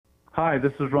Hi,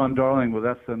 this is Ron Darling with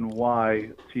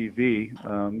SNY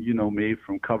TV. You know me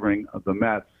from covering the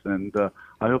Mets, and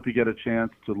I hope you get a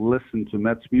chance to listen to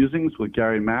Mets Musings with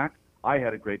Gary Mack. I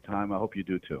had a great time. I hope you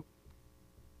do too.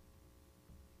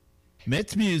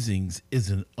 Mets Musings is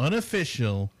an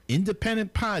unofficial,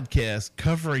 independent podcast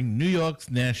covering New York's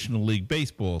National League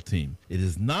Baseball team. It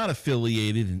is not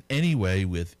affiliated in any way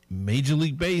with Major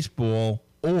League Baseball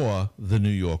or the New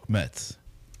York Mets.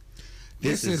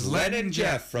 This is Len and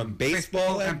Jeff from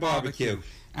Baseball and Barbecue.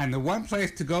 And the one place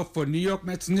to go for New York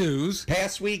Mets news,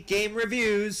 past week game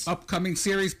reviews, upcoming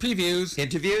series previews,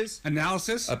 interviews,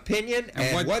 analysis, opinion,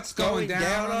 and what's going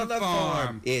down on the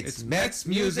farm. It's Mets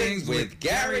Musings with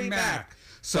Gary Mack.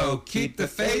 So keep the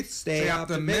faith, stay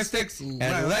optimistic,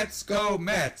 and let's go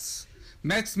Mets.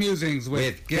 Mets Musings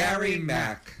with Gary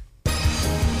Mack.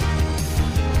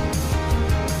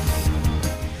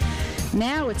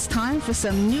 Now it's time for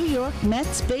some New York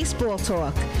Mets baseball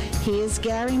talk. Here's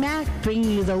Gary Mack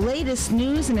bringing you the latest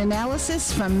news and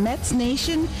analysis from Mets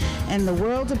Nation and the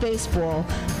world of baseball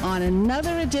on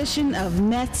another edition of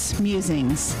Mets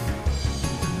Musings.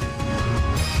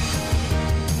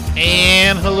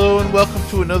 And hello and welcome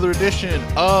to another edition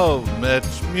of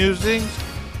Mets Musings.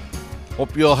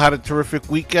 Hope you all had a terrific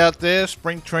week out there.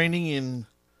 Spring training in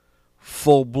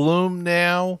full bloom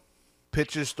now.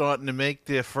 Pitchers starting to make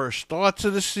their first starts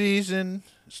of the season.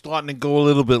 Starting to go a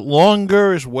little bit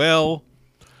longer as well.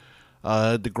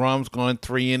 DeGrom's gone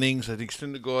 3 innings. I think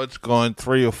Syndergaard's gone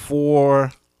 3 or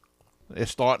 4. They're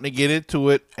starting to get into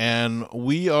it. And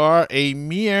we are a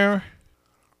mere,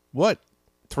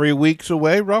 3 weeks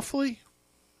away, roughly,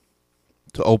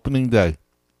 to opening day.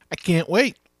 I can't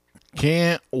wait.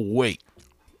 Can't wait.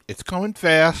 It's coming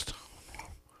fast.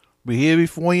 We're here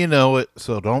before you know it,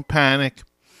 so don't panic.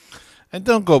 And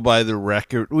don't go by the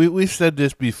record. We've said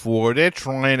this before. They're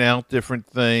trying out different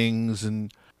things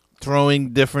and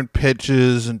throwing different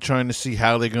pitches and trying to see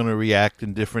how they're going to react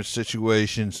in different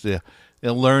situations. They're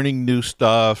learning new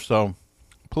stuff. So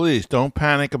please don't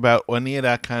panic about any of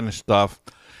that kind of stuff.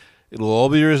 It'll all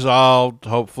be resolved,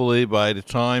 hopefully, by the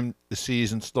time the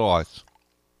season starts.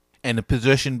 And the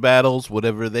position battles,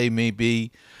 whatever they may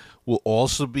be, will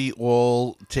also be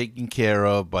all taken care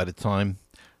of by the time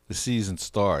the season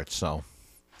starts. So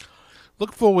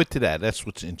look forward to that. That's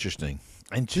what's interesting.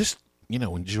 And just,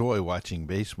 enjoy watching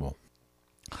baseball.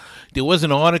 There was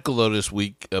an article, though, this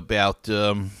week about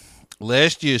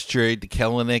last year's trade, the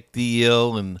Kelenic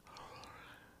deal, and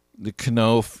the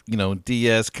Cano,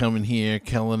 Diaz coming here,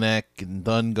 Kelenic and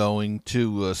Dunn going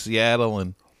to Seattle.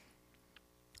 And,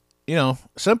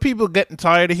 some people are getting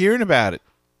tired of hearing about it.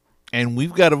 And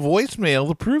we've got a voicemail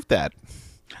to prove that.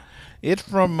 It's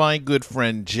from my good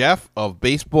friend Jeff of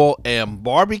Baseball and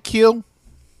Barbecue.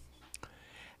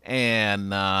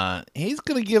 And he's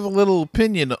going to give a little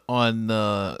opinion on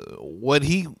what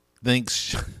he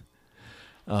thinks,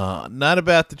 not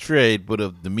about the trade, but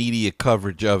of the media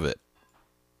coverage of it.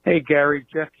 Hey, Gary,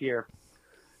 Jeff here.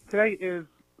 Today is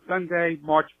Sunday,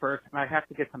 March 1st, and I have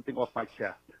to get something off my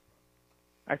chest.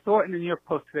 I saw in the New York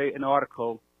Post today an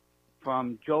article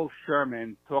from Joel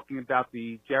Sherman talking about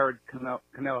the Jared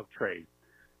Cano trade.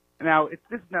 Now, this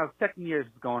is now the second year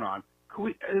this is going on.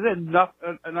 Is it enough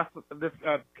of this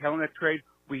Kelenic trade?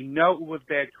 We know it was a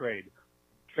bad trade.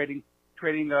 Trading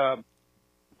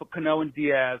for Cano and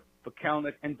Diaz, for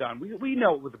Kelenic and Dunn. We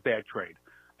know it was a bad trade.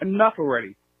 Enough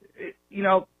already.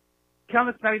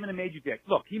 Kelenic's not even a major dick.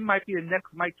 Look, he might be the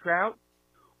next Mike Trout,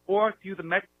 or to use the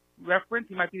Mets reference,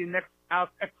 he might be the next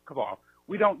Alex Escobar.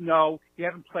 We don't know. He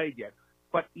hasn't played yet.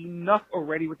 But enough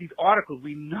already with these articles.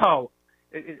 We know.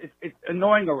 It's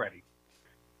annoying already.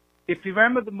 If you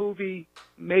remember the movie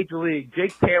Major League,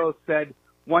 Jake Taylor said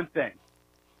one thing.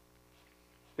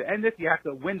 To end this, you have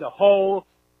to win the whole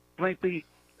lengthy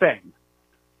thing.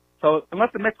 So unless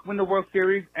the Mets win the World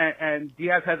Series and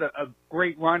Diaz has a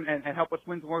great run and help us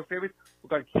win the World Series, we're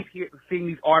going to keep seeing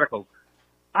these articles.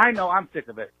 I know I'm sick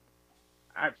of it.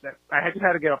 I just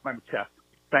had to get off my chest.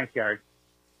 Thanks, Gary.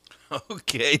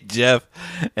 Okay, Jeff,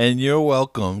 and you're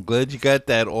welcome. Glad you got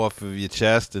that off of your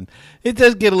chest. And it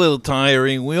does get a little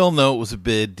tiring. We all know it was a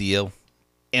bad deal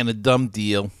and a dumb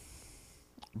deal.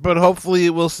 But hopefully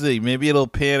we'll see. Maybe it'll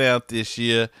pan out this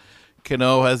year.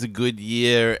 Cano has a good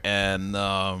year, and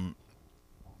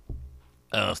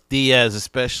Diaz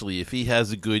especially. If he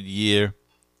has a good year,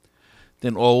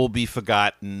 then all will be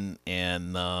forgotten.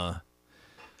 And, there'll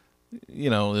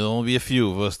only be a few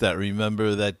of us that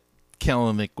remember that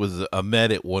Kelenic was a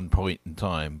Met at one point in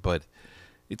time, but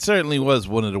it certainly was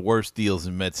one of the worst deals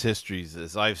in Mets history,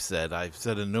 as I've said. I've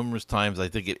said it numerous times. I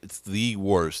think it's the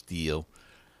worst deal,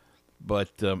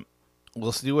 but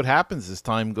we'll see what happens as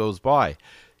time goes by.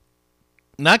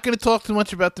 Not going to talk too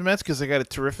much about the Mets because I got a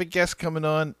terrific guest coming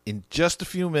on in just a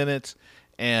few minutes,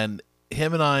 and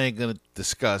him and I are going to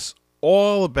discuss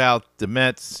all about the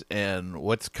Mets and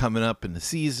what's coming up in the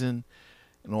season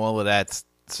and all of that.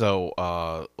 So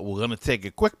we're going to take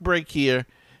a quick break here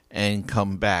and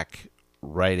come back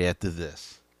right after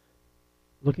this.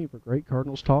 Looking for great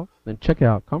Cardinals talk? Then check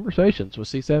out Conversations with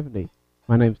C70.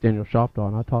 My name's Daniel Shoptaw,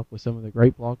 and I talk with some of the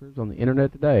great bloggers on the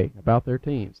internet today about their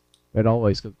teams. It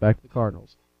always comes back to the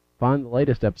Cardinals. Find the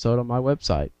latest episode on my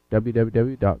website,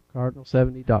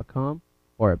 www.cardinal70.com,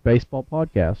 or at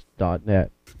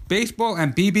baseballpodcast.net. Baseball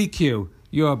and BBQ,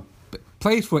 your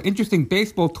place for interesting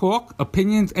baseball talk,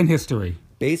 opinions, and history.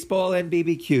 Baseball and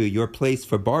BBQ, your place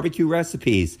for barbecue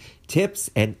recipes,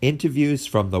 tips, and interviews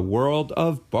from the world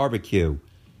of barbecue.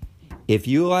 If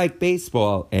you like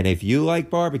baseball and if you like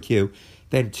barbecue,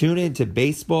 then tune in to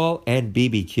Baseball and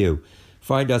BBQ.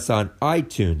 Find us on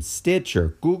iTunes,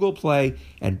 Stitcher, Google Play,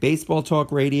 and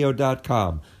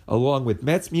BaseballTalkRadio.com, along with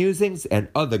Mets Musings and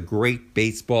other great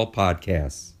baseball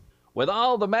podcasts. With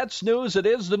all the Mets news, it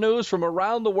is the news from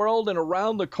around the world and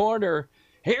around the corner.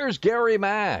 Here's Gary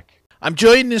Mack. I'm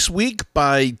joined this week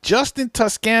by Justin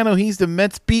Toscano. He's the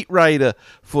Mets beat writer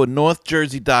for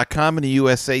NorthJersey.com and the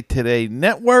USA Today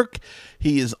Network.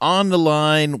 He is on the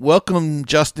line. Welcome,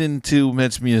 Justin, to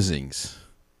Mets Musings.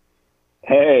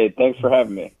 Hey, thanks for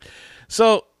having me.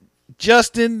 So,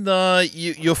 Justin,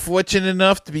 you're fortunate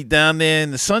enough to be down there in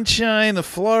the sunshine of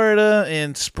Florida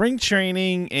and spring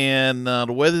training, and the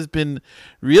weather's been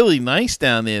really nice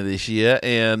down there this year.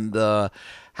 And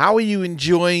how are you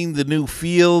enjoying the new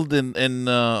field and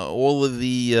all of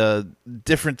the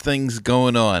different things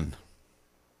going on?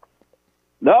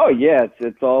 No, yeah,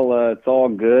 it's all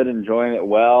good. Enjoying it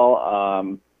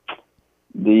well.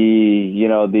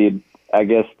 I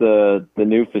guess the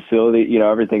new facility,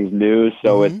 everything's new,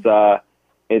 so it's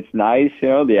nice.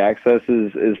 The access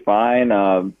is fine.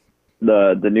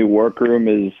 The new workroom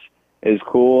is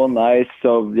cool, nice.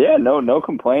 So yeah, no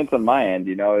complaints on my end.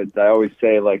 I always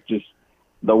say just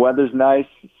the weather's nice,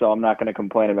 so I'm not going to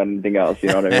complain about anything else. You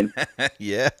know what I mean?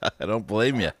 Yeah, I don't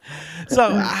blame you.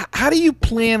 So how do you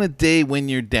plan a day when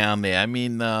you're down there? I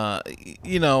mean,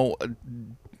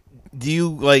 do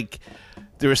you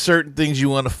there are certain things you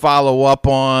want to follow up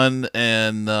on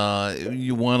and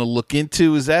you want to look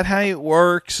into? Is that how it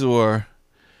works, or?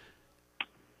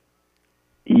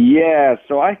 Yeah,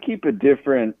 so I keep a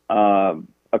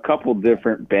couple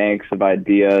different banks of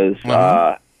ideas,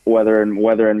 whether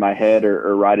in my head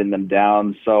or writing them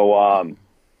down. So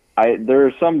there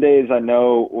are some days I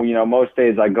know, most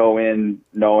days I go in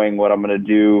knowing what I'm going to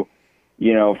do,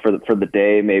 for the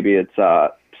day. Maybe it's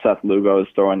Seth Lugo's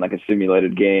throwing a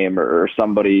simulated game or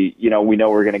somebody, we know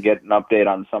we're going to get an update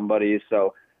on somebody.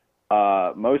 So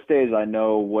most days I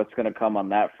know what's going to come on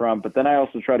that front, but then I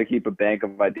also try to keep a bank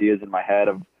of ideas in my head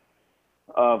of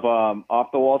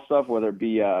off the wall stuff, whether it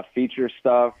be feature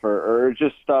stuff or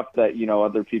just stuff that,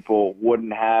 other people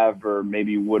wouldn't have or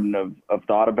maybe wouldn't have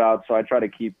thought about. So I try to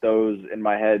keep those in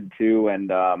my head too. And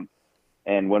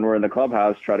when we're in the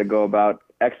clubhouse, try to go about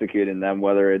executing them,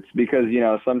 whether it's because,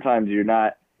 sometimes you're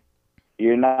not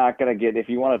going to get, if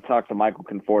you want to talk to Michael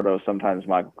Conforto, sometimes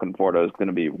Michael Conforto is going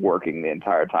to be working the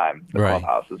entire time the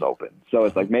clubhouse is open. So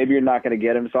it's maybe you're not going to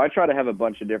get him. So I try to have a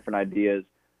bunch of different ideas,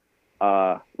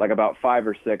 about 5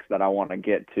 or 6 that I want to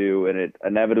get to. And it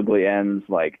inevitably ends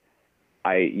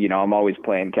I'm always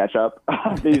playing catch up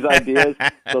on these ideas.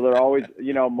 So they're always,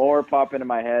 more pop into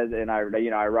my head, and I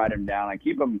write them down. I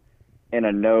keep them in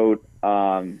a note,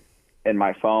 in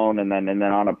my phone, and then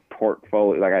on a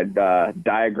portfolio, I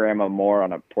diagram them more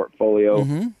on a portfolio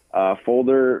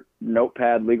folder,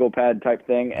 notepad, legal pad type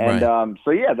thing. And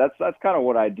so yeah, that's kind of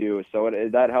what I do. So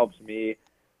that helps me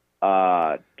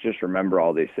just remember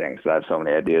all these things. I have so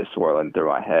many ideas swirling through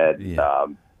my head,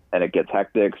 and it gets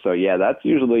hectic. So yeah, that's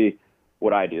usually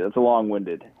what I do. That's a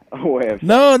long-winded way of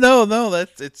No.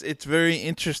 That's it's very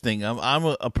interesting. I'm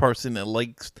a person that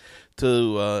likes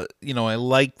to I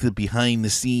like the behind the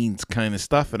scenes kind of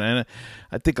stuff, and I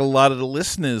think a lot of the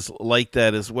listeners like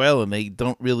that as well, and they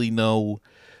don't really know.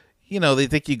 They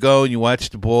think you go and you watch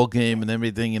the ball game and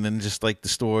everything, and then just the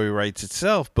story writes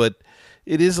itself. But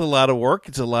it is a lot of work.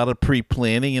 It's a lot of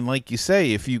pre-planning, and like you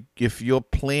say, if you're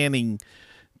planning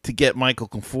to get Michael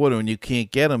Conforto and you can't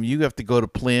get him, you have to go to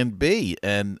Plan B,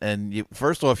 and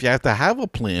first off, you have to have a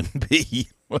Plan B.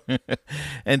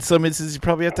 And some instances you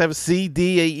probably have to have a C,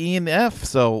 D, A, E, and F.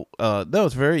 So no,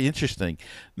 it's very interesting.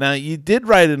 Now, you did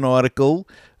write an article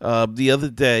the other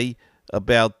day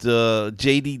about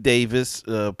J.D. Davis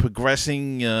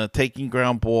progressing, taking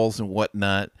ground balls and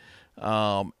whatnot.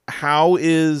 How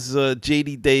is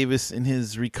J.D. Davis in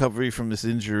his recovery from this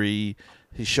injury,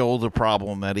 his shoulder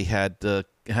problem that he had?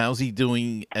 How's he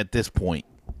doing at this point?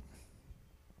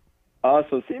 So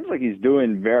it seems like he's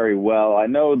doing very well. I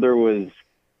know there was,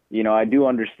 I do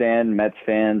understand Mets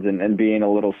fans and being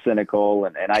a little cynical,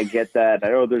 and I get that. I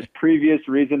know there's previous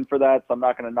reason for that, so I'm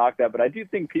not going to knock that. But I do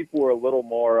think people were a little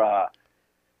more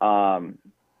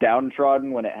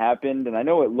downtrodden when it happened. And I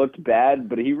know it looked bad,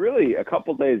 but he really, a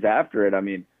couple days after it, I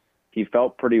mean, he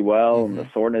felt pretty well, and the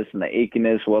soreness and the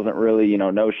achiness wasn't really,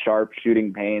 no sharp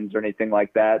shooting pains or anything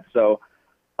like that. So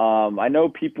I know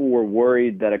people were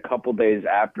worried that a couple days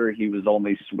after he was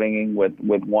only swinging with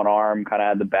one arm, kind of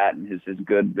had the bat in his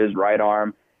right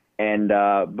arm. And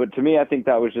but to me, I think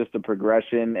that was just a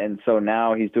progression. And so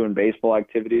now he's doing baseball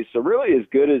activities. So really as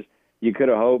good as you could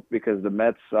have hoped, because the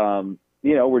Mets,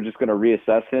 we're just going to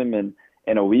reassess him in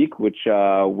a week, which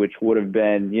would have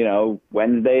been,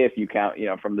 Wednesday, if you count,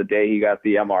 from the day he got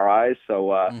the MRI.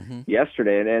 So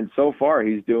yesterday, and so far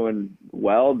he's doing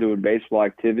well, doing baseball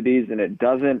activities, and it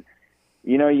doesn't,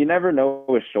 you never know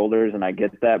with shoulders, and I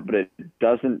get that, but it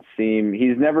doesn't seem,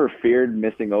 he's never feared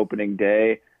missing opening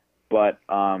day, but,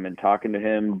 and talking to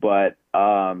him, but,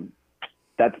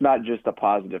 that's not just a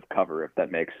positive cover, if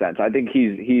that makes sense. I think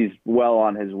he's well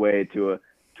on his way to a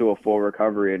full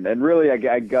recovery, and really I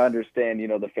understand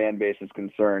the fan base's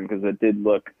concern, because it did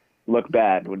look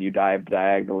bad when you dive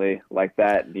diagonally like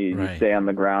that, and you stay on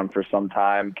the ground for some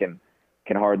time, can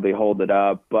hardly hold it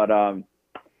up, but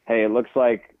hey, it looks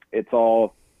like it's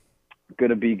all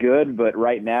gonna be good. But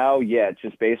right now, it's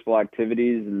just baseball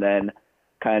activities, and then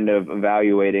kind of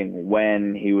evaluating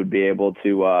when he would be able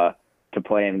to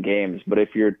play in games. But if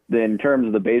you're in terms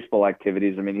of the baseball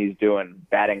activities, I mean, he's doing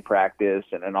batting practice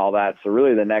and all that. So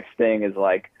really the next thing is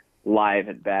like live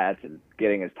at bats and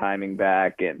getting his timing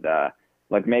back, and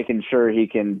like making sure he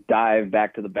can dive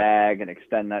back to the bag and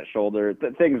extend that shoulder,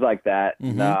 things like that.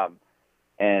 But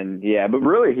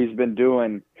really he's been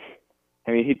doing,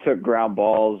 I mean, he took ground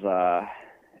balls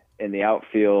in the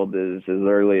outfield as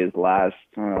early as last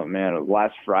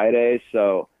Friday.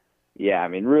 So yeah, I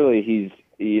mean, really he's,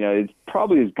 it's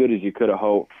probably as good as you could have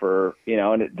hoped for,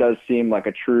 and it does seem like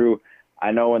a true,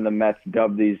 I know when the Mets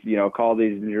dub these, call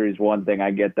these injuries one thing,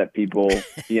 I get that people,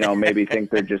 maybe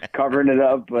think they're just covering it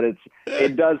up, but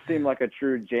it does seem like a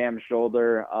true jam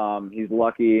shoulder. He's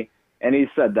lucky, and he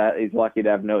said that he's lucky to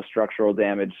have no structural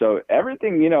damage. So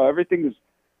everything, everything's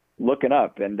looking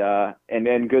up, and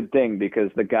good thing, because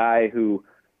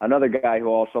another guy who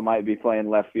also might be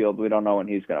playing left field, we don't know when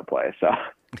he's going to play. So.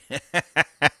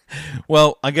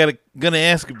 Well, gonna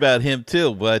ask about him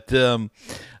too, but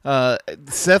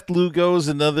Seth Lugo's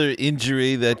another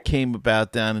injury that came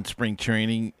about down in spring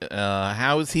training.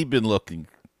 How has he been looking?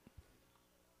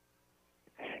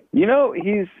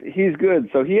 He's good.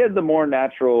 So he had the more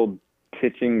natural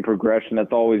pitching progression.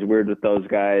 That's always weird with those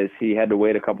guys. He had to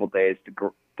wait a couple days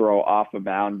to throw off a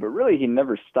mound, but really he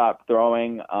never stopped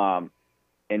throwing.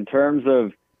 In terms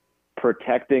of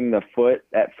protecting the foot,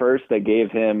 at first they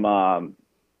gave him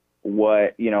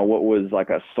what was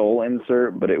like a sole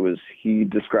insert, but he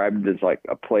described it as like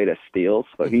a plate of steel.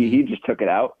 So he just took it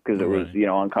out because it was,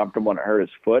 uncomfortable and it hurt his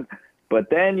foot.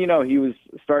 But then, he was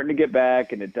starting to get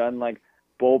back, and had done like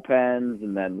bullpens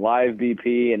and then live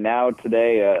BP, and now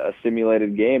today a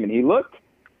simulated game. And he looked,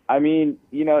 I mean,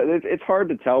 it's hard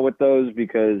to tell with those,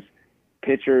 because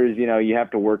pitchers, you have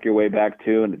to work your way back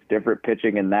to, and it's different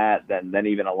pitching in that than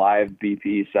even a live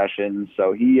BP session.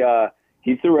 So he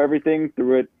threw everything,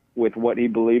 threw it with what he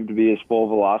believed to be his full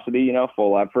velocity,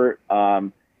 full effort.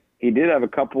 He did have a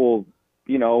couple,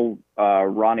 Ronnie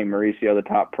Mauricio, the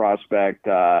top prospect,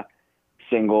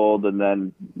 singled, and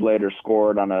then later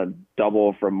scored on a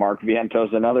double from Mark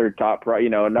Vientos, another top,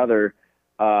 another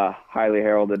highly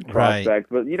heralded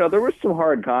prospect. Right. But, there was some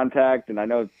hard contact, and I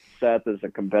know Seth is a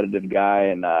competitive guy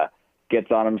and gets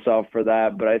on himself for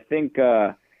that. But I think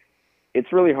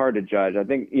it's really hard to judge. I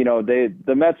think,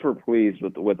 the Mets were pleased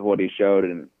with what he showed,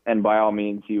 and by all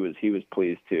means he was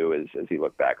pleased too as he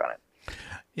looked back on it.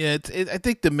 Yeah, I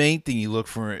think the main thing you look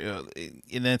for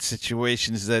in that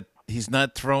situation is that he's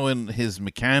not throwing his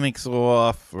mechanics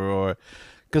off, or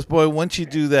because, boy, once you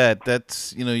do that,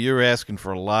 that's, you're asking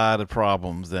for a lot of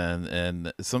problems then,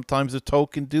 and sometimes a toe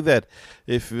can do that.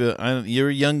 If you're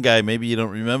a young guy, maybe you don't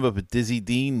remember, but Dizzy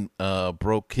Dean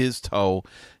broke his toe.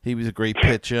 He was a great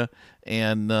pitcher,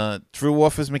 and threw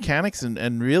off his mechanics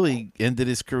and really ended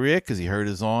his career because he hurt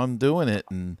his arm doing it,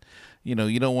 and, you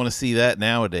don't want to see that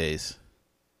nowadays.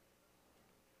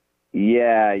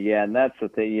 Yeah, and that's the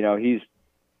thing. He's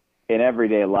in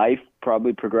everyday life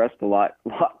probably progressed a lot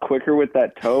quicker with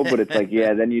that toe, but it's like,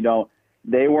 then you don't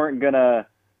they weren't gonna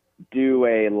do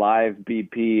a live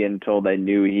BP until they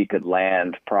knew he could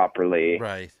land properly.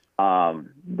 Right.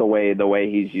 The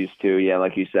way he's used to, yeah,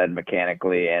 like you said,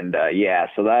 mechanically, and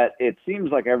so that it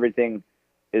seems like everything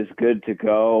is good to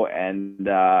go. And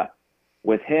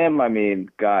with him, I mean,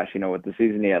 gosh, with the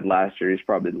season he had last year, he's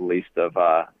probably the least of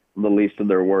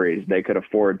their worries. They could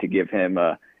afford to give him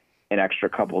an extra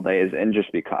couple days and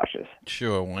just be cautious.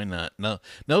 Sure, why not?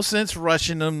 No sense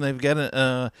rushing them. They've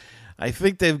got I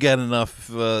think they've got enough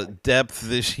depth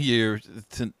this year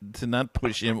to not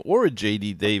push him or a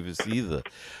J.D. Davis either.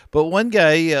 But one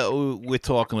guy we're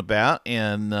talking about,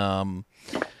 and the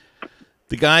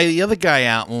other guy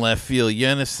out in left field,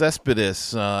 Yoenis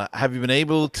Cespedes. Have you been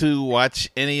able to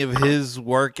watch any of his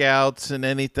workouts and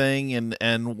anything?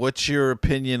 And what's your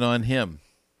opinion on him?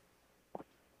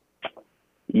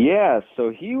 Yeah,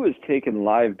 so he was taking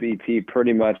live BP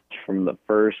pretty much from the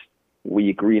first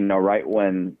week, right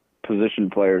when position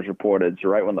players reported, so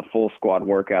right when the full squad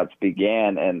workouts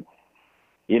began. And,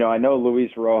 I know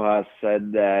Luis Rojas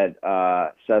said that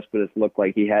Cespedes looked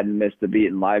like he hadn't missed a beat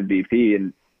in live BP.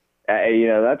 And,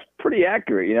 that's pretty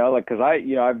accurate, because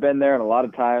I've been there, and a lot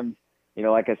of times,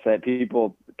 like I said,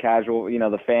 people casual,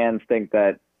 the fans think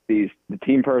that the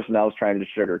team personnel is trying to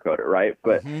sugarcoat it, right?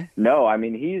 But no, I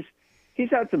mean, he's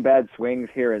had some bad swings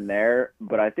here and there,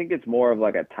 but I think it's more of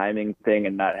like a timing thing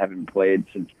and not having played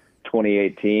since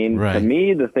 2018. Right. To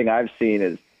me, the thing I've seen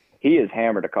is he has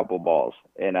hammered a couple balls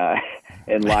in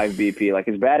live BP. Like,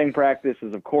 his batting practice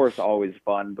is, of course, always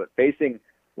fun, but facing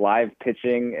live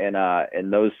pitching in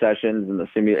those sessions and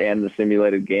the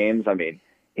simulated games, I mean,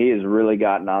 he has really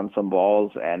gotten on some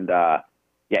balls, and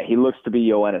he looks to be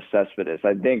Yoenis Cespedes.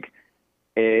 I think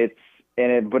it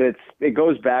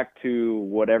goes back to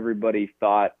what everybody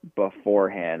thought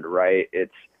beforehand, right?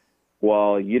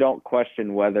 Well, you don't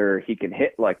question whether he can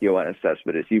hit like Yoenis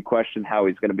Cespedes. You question how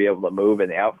he's going to be able to move in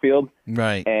the outfield.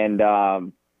 Right. And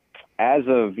as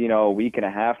of, a week and a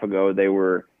half ago, they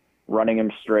were running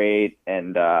him straight,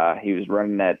 and he was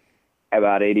running at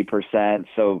about 80%.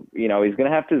 So, he's going to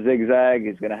have to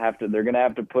zigzag. They're going to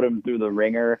have to put him through the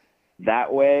ringer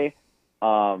that way.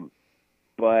 But,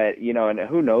 and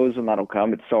who knows when that'll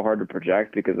come. It's so hard to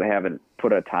project because they haven't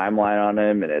put a timeline on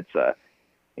him, and it's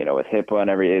with HIPAA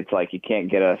and it's like you can't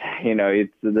get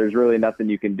there's really nothing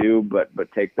you can do but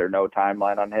take their no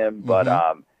timeline on him. But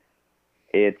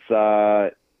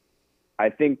I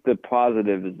think the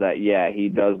positive is that, he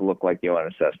does look like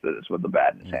Yoenis Cespedes with the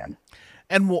bat in his hand.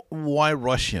 And why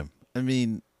rush him? I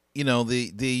mean, they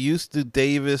used to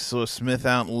Davis or Smith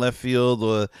out in left field,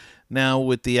 or now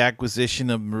with the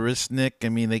acquisition of Marisnick, I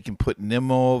mean, they can put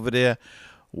Nimmo over there.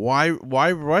 Why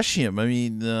rush him? I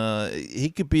mean, he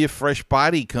could be a fresh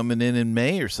body coming in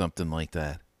May or something like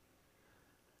that.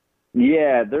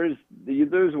 Yeah, there's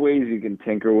ways you can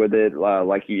tinker with it.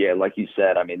 Like you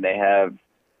said, I mean, they have,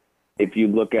 if you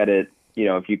look at it,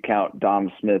 if you count Dom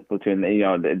Smith, platoon,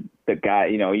 the guy,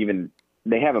 even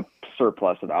they have a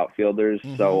surplus of outfielders.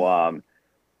 So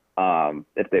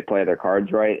if they play their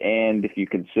cards right, and if you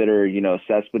consider,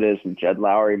 Cespedes and Jed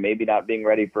Lowry maybe not being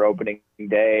ready for opening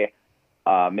day.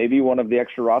 Maybe one of the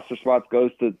extra roster spots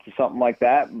goes to something like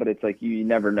that, but it's like you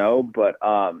never know. But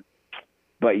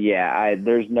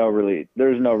there's no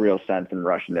real sense in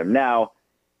rushing him. Now,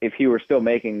 if he were still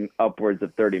making upwards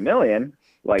of $30 million,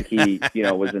 like he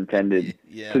was intended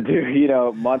to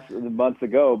do months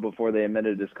ago before they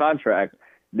amended his contract,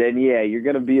 then you're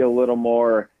going to be a little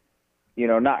more,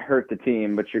 not hurt the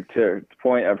team, but you're to the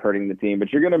point of hurting the team,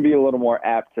 but you're going to be a little more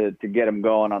apt to get him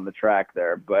going on the track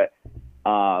there. But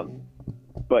now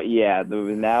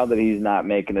that he's not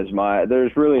making as much,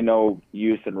 there's really no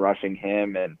use in rushing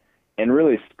him and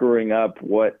really screwing up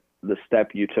what the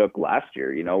step you took last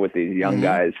year, with these young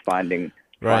guys finding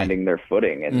their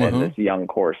footing and this young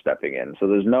core stepping in. So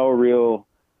there's no real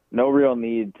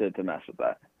need to mess with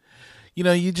that.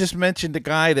 You just mentioned a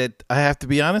guy that, I have to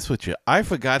be honest with you, I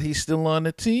forgot he's still on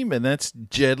the team, and that's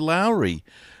Jed Lowry.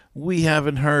 We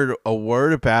haven't heard a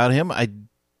word about him.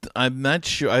 I'm not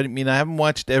sure. I mean, I haven't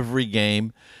watched every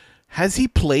game. Has he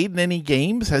played in any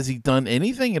games? Has he done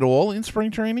anything at all in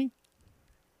spring training?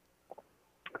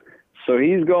 So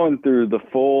he's going through the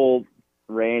full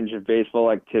range of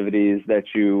baseball activities that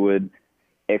you would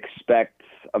expect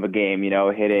of a game,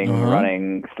 hitting,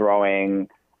 running, throwing,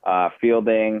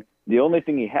 fielding. The only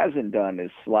thing he hasn't done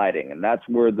is sliding, and that's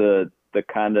where the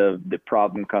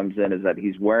problem comes in, is that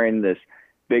he's wearing this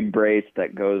big brace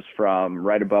that goes from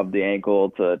right above the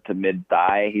ankle to mid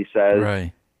thigh, he says.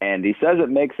 Right. And he says it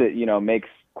makes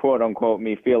quote unquote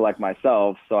me feel like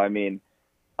myself. So, I mean,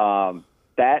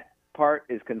 that part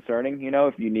is concerning,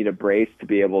 if you need a brace to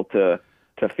be able to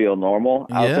to feel normal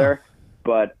out Yeah. there.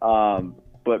 But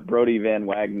Brody Van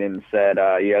Wagenen said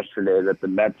yesterday that the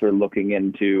Mets are looking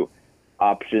into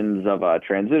options of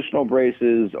transitional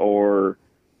braces or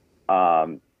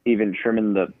even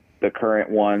trimming the current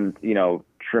ones,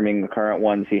 trimming the current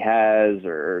ones he has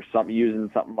or using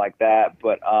something like that.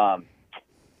 But,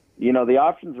 the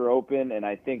options are open, and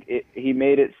I think he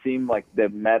made it seem like the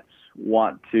Mets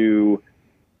want to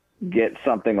get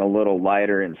something a little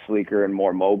lighter and sleeker and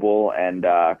more mobile, and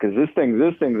because this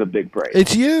thing's a big brace.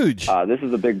 It's huge. This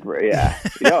is a big brace. Yeah.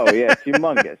 It's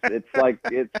humongous.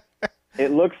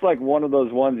 It looks like one of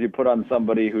those ones you put on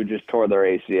somebody who just tore their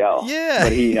ACL. Yeah.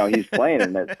 But he's playing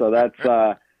in it, so that's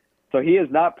so he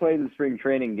has not played in spring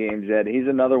training games yet. He's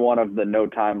another one of the no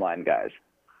timeline guys.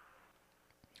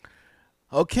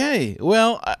 Okay,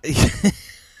 well,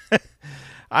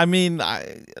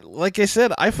 like I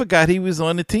said, I forgot he was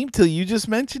on the team till you just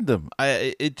mentioned him.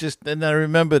 And I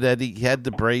remember that he had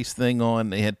the brace thing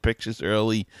on. They had pictures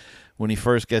early when he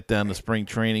first got down to spring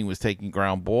training, was taking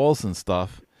ground balls and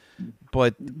stuff.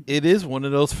 But it is one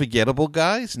of those forgettable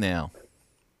guys now.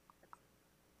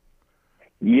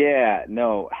 Yeah,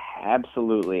 no,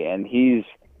 absolutely, and he's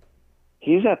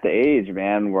at the age,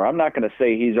 man, where I'm not going to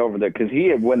say he's over there because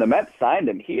when the Mets signed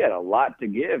him, he had a lot to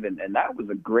give, and that was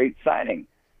a great signing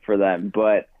for them.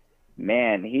 But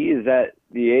man, he is at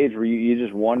the age where you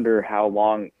just wonder how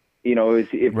long,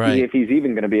 if he's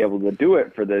even going to be able to do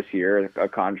it for this year, a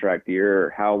contract year, or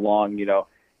how long,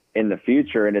 in the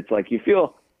future. And it's like you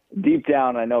feel deep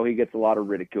down. I know he gets a lot of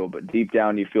ridicule, but deep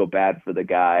down you feel bad for the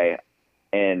guy.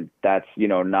 And that's,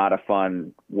 not a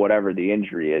fun, whatever the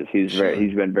injury is. He's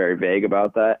been very vague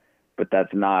about that, but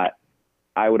that's not,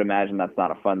 I would imagine that's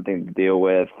not a fun thing to deal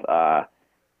with.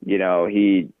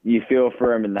 You feel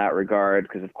for him in that regard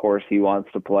because of course he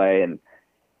wants to play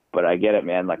but I get it,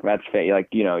 man. Like Mets fan,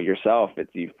 yourself,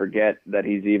 you forget that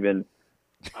he's even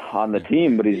on the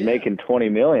team, but he's making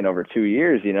 $20 million over 2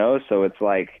 years, so it's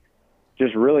like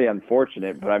just really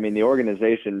unfortunate. But I mean, the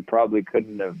organization probably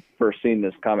couldn't have foreseen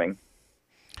this coming.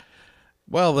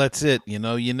 Well, that's it. You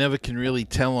never can really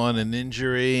tell on an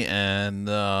injury, and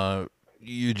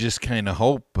you just kind of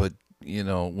hope. But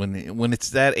when it's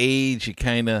that age, you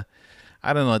kind of,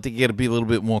 I don't know. I think you got to be a little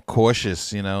bit more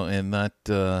cautious, and not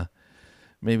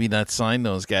maybe not sign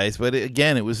those guys. But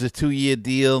again, it was a 2-year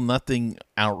deal, nothing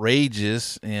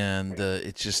outrageous, and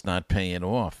it's just not paying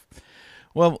off.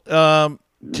 Well,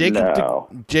 Jacob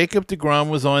deGrom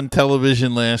was on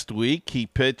television last week. He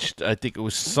pitched. I think it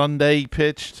was Sunday. He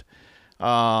pitched.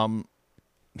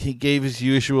 He gave his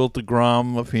usual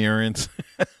deGrom appearance.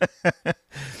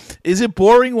 Is it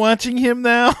boring watching him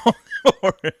now?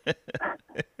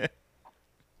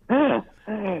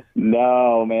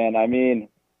 No, man. I mean,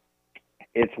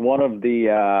 it's one of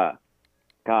the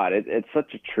it's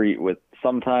such a treat. With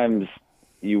sometimes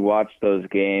you watch those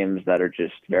games that are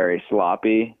just very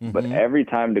sloppy, but every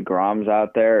time deGrom's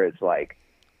out there, it's like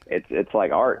it's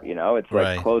like art, It's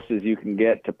like close as you can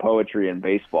get to poetry in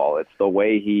baseball. It's the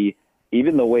way he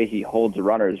holds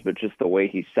runners, but just the way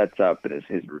he sets up and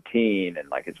his routine and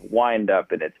like his wind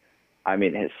up, and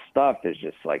his stuff is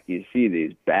just like you see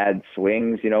these bad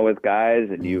swings, with guys,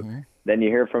 and then you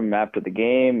hear from him after the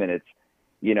game, and it's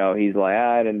he's like,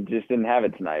 I didn't have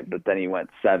it tonight, but then he went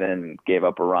 7 and gave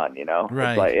up a run, Right.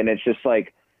 It's like, and it's just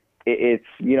like it's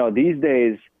these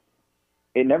days.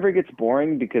 It never gets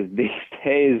boring because these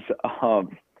days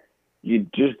you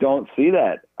just don't see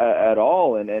that at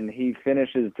all. And he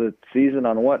finishes the season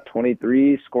on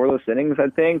 23 scoreless innings, I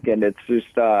think. And it's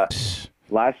just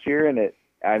last year.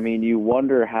 And you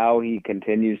wonder how he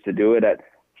continues to do it at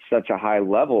such a high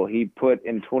level. In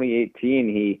 2018,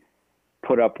 he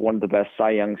put up one of the best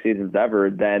Cy Young seasons ever,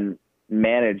 then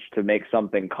managed to make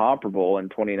something comparable in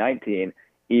 2019,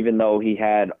 even though he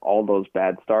had all those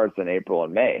bad starts in April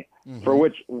and May.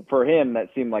 For him, that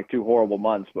seemed like 2 horrible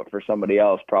months, but for somebody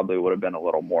else, probably would have been a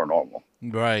little more normal.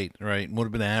 Right. Would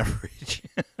have been average.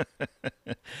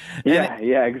 Yeah,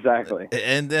 exactly.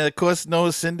 And of course, Noah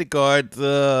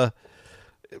Syndergaard,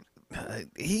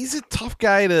 he's a tough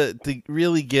guy to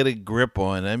really get a grip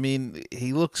on. I mean,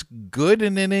 he looks good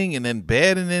in inning and then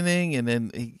bad in inning, and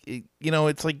then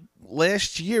it's like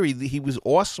last year he was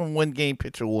awesome one game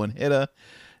pitcher, one hitter,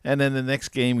 and then the next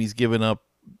game he's given up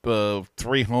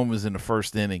 3 homers in the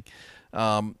first inning.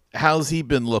 How's he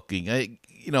been looking?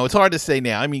 It's hard to say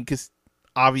now. I mean, because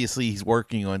obviously he's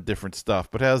working on different stuff,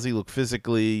 but how's he look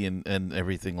physically and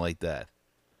everything like that?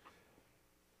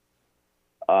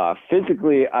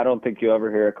 Physically, I don't think you'll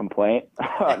ever hear a complaint.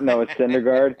 Noah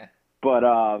Syndergaard, but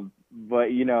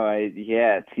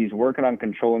he's working on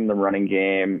controlling the running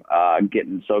game,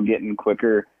 getting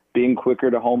quicker, being quicker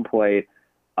to home plate.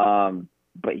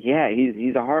 But yeah,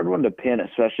 he's a hard one to pin,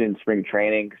 especially in spring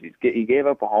training, because he gave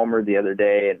up a homer the other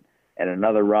day and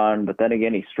another run, but then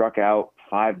again he struck out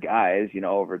 5 guys,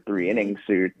 over 3 innings.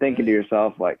 So you're thinking to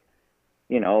yourself, like,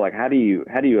 how do you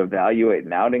evaluate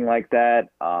an outing like that?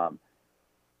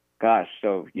 Gosh,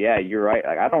 so yeah, you're right.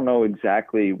 Like, I don't know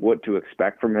exactly what to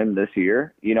expect from him this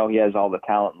year. He has all the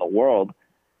talent in the world,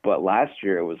 but last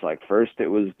year it was like, first it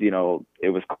was, it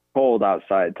was cold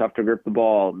outside, tough to grip the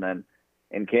ball, and then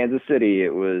in Kansas City,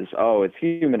 it was, it's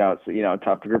humid outside,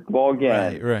 tough to grip the ball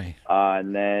again. Right.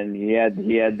 And then he had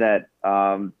that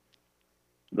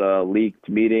the leaked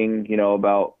meeting,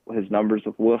 about his numbers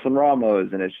with Wilson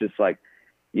Ramos, and it's just like,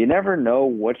 you never know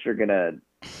what you're gonna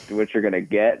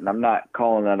get. And I'm not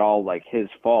calling that all like his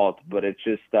fault, but it's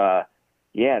just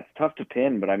it's tough to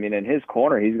pin. But I mean, in his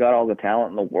corner, he's got all the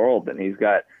talent in the world, and he's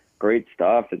got great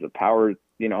stuff. He's a hard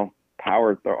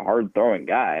throwing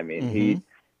guy. I mean, he's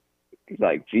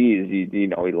like, geez, he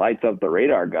lights up the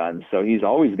radar gun. So he's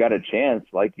always got a chance,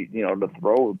 like, to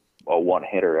throw a one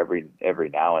hitter every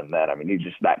now and then. I mean, he's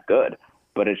just that good.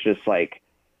 But it's just like,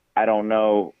 I don't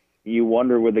know. You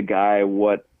wonder with a guy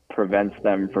what prevents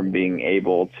them from being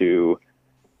able to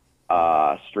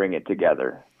string it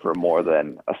together for more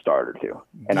than a start or two.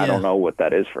 And I don't know what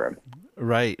that is for him.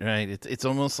 Right. It's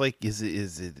almost like, is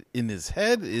it in his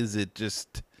head? Is it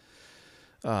just?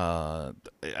 I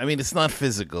mean, it's not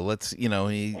physical. Let's,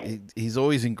 he's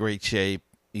always in great shape.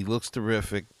 He looks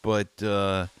terrific, but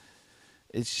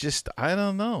it's just, I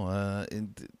don't know.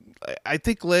 I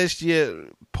think last year,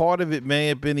 part of it may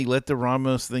have been he let the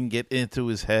Ramos thing get into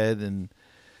his head, and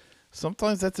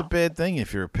sometimes that's a bad thing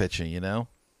if you're a pitcher, Yeah,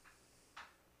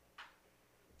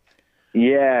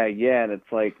 and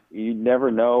it's like, you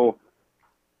never know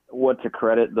what to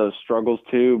credit those struggles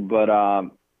to, but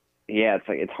it's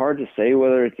like, it's hard to say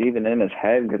whether it's even in his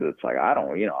head, because it's like, I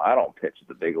don't pitch at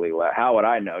the big league level. How would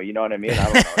I know? You know what I mean? I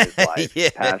don't know his life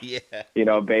past,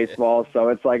 baseball. So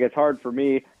it's like, it's hard for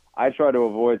me. I try to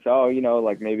avoid,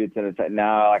 like maybe it's in his head.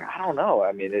 Now, like, I don't know.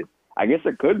 I mean, I guess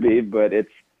it could be, but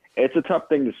it's a tough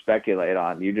thing to speculate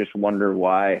on. You just wonder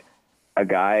why a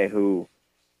guy who,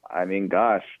 I mean,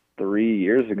 gosh, 3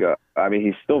 years ago, I mean,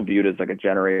 he's still viewed as like a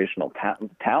generational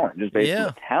talent, just based on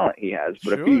the talent he has.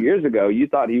 But a few years ago, you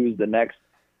thought he was the next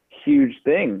huge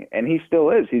thing, and he still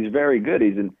is. He's very good.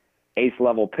 He's an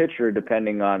ace-level pitcher,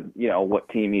 depending on, what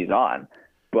team he's on.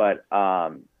 But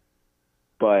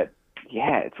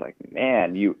yeah, it's like,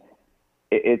 man,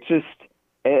 it's just,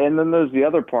 and then there's the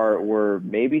other part where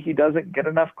maybe he doesn't get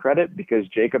enough credit because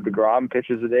Jacob deGrom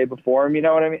pitches the day before him. You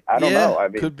know what I mean? I don't know. I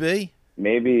mean, could be.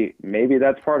 Maybe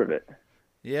that's part of it.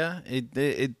 Yeah,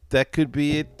 it that could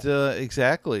be it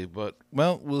exactly. But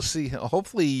well, we'll see.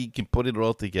 Hopefully, he can put it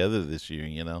all together this year.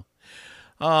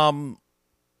 The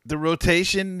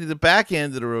rotation, the back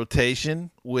end of the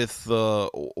rotation with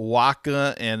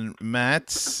Wacha and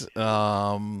Matz.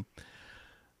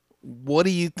 What do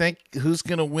you think? Who's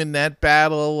going to win that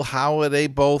battle? How are they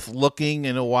both looking?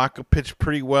 And Wacha pitched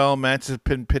pretty well. Matz has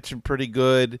been pitching pretty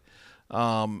good.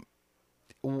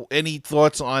 Any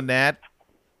thoughts on that?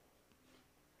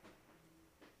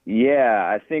 Yeah,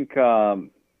 I think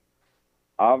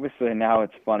obviously now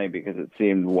it's funny because it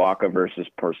seemed Wacha versus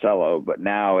Porcello, but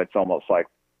now it's almost like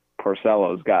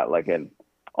Porcello's got like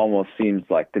almost seems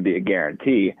like to be a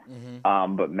guarantee.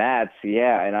 But Matz,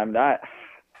 and I'm not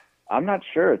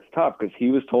sure. It's tough because he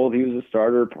was told he was a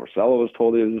starter. Porcello was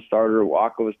told he was a starter.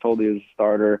 Wacha was told he was a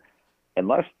starter.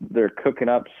 Unless they're cooking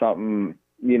up something.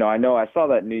 I know I saw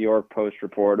that New York Post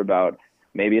report about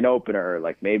maybe an opener,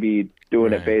 like maybe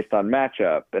doing it based on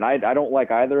matchup. And I don't like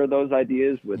either of those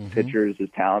ideas with pitchers as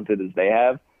talented as they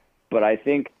have. But I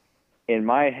think in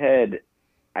my head,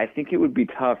 I think it would be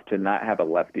tough to not have a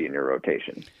lefty in your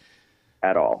rotation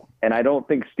at all. And I don't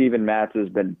think Steven Matz has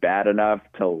been bad enough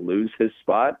to lose his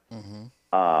spot.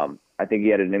 I think he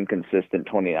had an inconsistent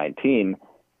 2019.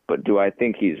 But do I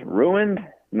think he's ruined?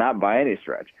 Not by any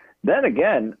stretch. Then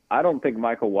again, I don't think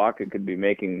Michael Wacha could be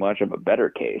making much of a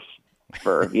better case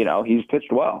for, he's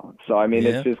pitched well. So, I mean,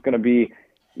 it's just going to be,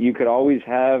 you could always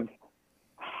have,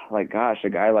 like, gosh, a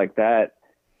guy like that,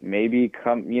 maybe you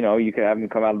could have him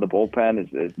come out of the bullpen as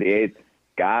the eighth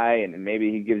guy, and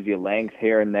maybe he gives you length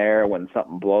here and there when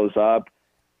something blows up.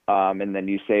 And then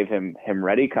you save him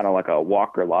ready, kind of like a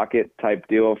Walker Lockett type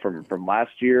deal from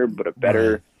last year, but a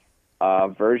better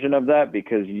version of that,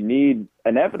 because you need,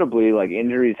 inevitably, like,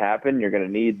 injuries happen. You're going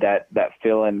to need that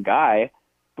fill-in guy,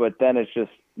 but then it's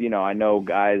just, I know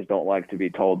guys don't like to be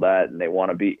told that and they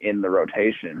want to be in the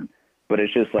rotation, but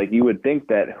it's just like, you would think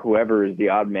that whoever is the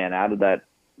odd man out of that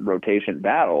rotation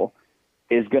battle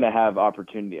is going to have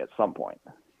opportunity at some point.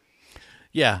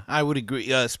 Yeah, I would agree.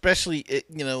 Especially,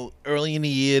 early in the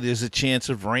year, there's a chance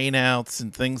of rainouts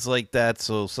and things like that.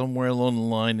 So somewhere along the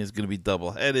line, there's going to be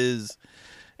double headers,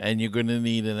 and you're going to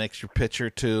need an extra pitch or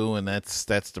two, and that's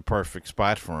the perfect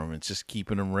spot for him. It's just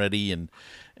keeping him ready and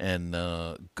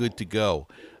good to go.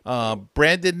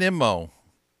 Brandon Nimmo.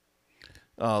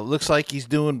 Looks like he's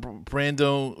doing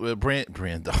Brandon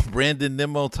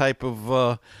Nimmo type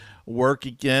of work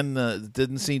again.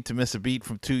 Didn't seem to miss a beat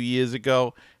from 2 years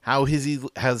ago. How has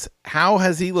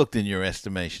he looked in your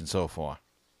estimation so far?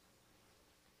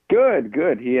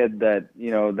 Good. He had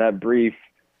that brief.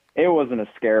 It wasn't a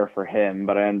scare for him,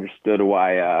 but I understood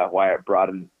why it brought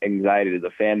anxiety to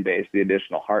the fan base, the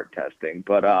additional heart testing.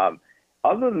 But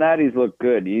other than that, he's looked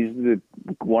good. He's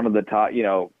one of the top.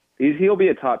 He'll be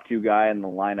a top 2 guy in the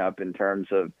lineup in terms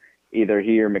of either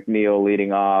he or McNeil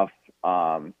leading off.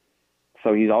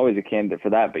 So he's always a candidate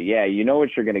for that. But yeah, you know what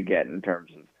you're going to get in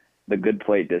terms of the good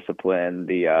plate discipline,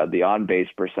 the on base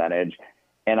percentage,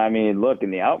 and I mean, look, in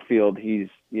the outfield, he's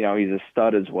a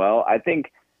stud as well. I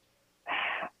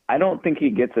don't think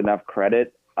he gets enough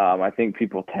credit. I think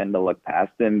people tend to look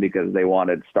past him because they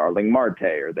wanted Starling Marte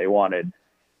or they wanted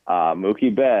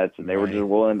Mookie Betts, and they were just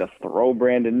willing to throw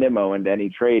Brandon Nimmo into any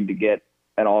trade to get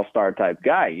an all-star type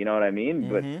guy. You know what I mean?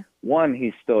 Mm-hmm. But one,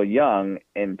 he's still young,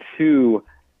 and two,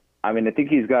 I mean, I think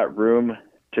he's got room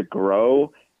to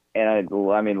grow. And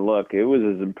I mean, look, it was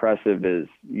as impressive as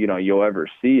you'll ever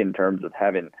see in terms of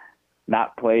having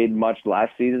not played much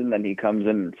last season. Then he comes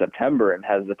in September and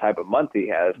has the type of month he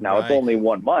has. Now It's only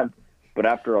 1 month, but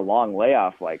after a long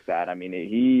layoff like that, I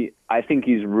mean, I think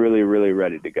he's really, really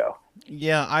ready to go.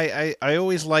 Yeah, I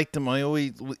always liked him.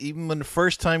 Even when the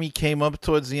first time he came up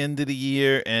towards the end of the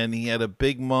year and he had a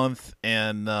big month,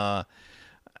 and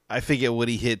I forget what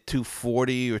he hit,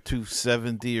 240 or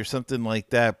 270 or something like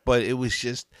that. But it was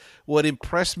just, what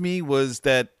impressed me was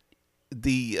that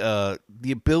the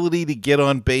ability to get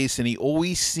on base, and he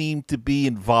always seemed to be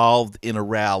involved in a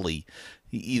rally,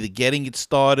 either getting it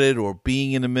started or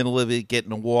being in the middle of it,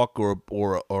 getting a walk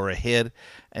or a hit,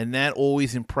 and that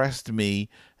always impressed me.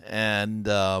 And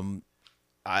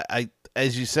I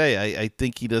as you say, I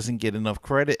think he doesn't get enough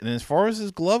credit. And as far as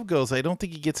his glove goes, I don't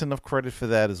think he gets enough credit for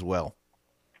that as well.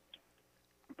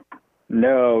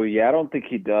 No, yeah, I don't think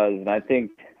he does. And I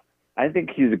think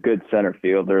he's a good center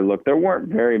fielder. Look, there weren't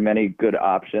very many good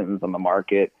options on the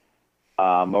market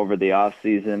over the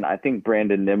offseason. I think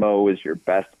Brandon Nimmo is your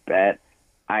best bet.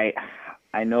 I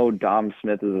know Dom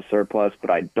Smith is a surplus, but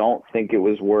I don't think it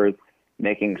was worth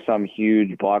making some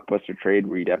huge blockbuster trade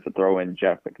where you'd have to throw in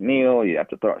Jeff McNeil, you'd have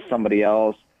to throw somebody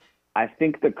else. I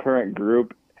think the current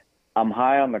group, I'm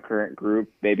high on the current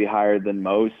group, maybe higher than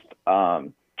most.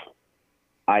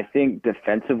 I think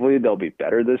defensively they'll be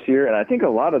better this year, and I think a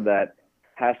lot of that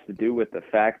has to do with the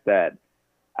fact that,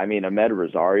 I mean, Ahmed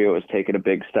Rosario has taken a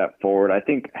big step forward. I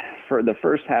think for the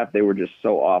first half they were just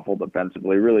so awful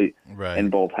defensively, really,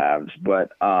 in both halves,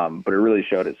 but it really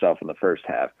showed itself in the first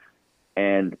half.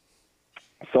 And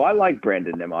so I like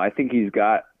Brandon Nimmo. I think he's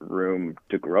got room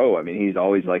to grow. I mean, he's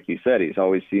always, like you said, he's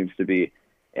always seems to be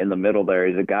in the middle there.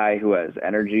 He's a guy who has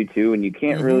energy too, and you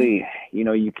can't really,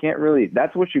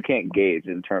 that's what you can't gauge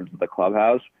in terms of the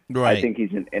clubhouse. Right. I think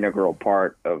he's an integral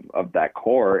part of that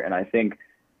core, and I think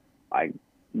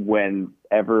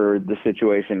whenever the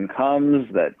situation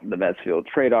comes that the Mets field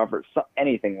trade offers,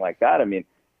 anything like that, I mean,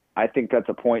 I think that's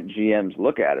a point GMs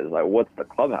look at is like, what's the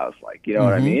clubhouse like? You know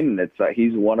what I mean? And it's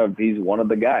he's one of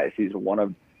the guys. He's one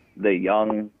of the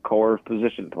young core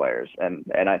position players, and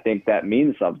I think that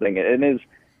means something. It is.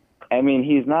 I mean,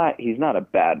 he's not a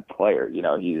bad player.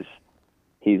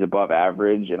 He's above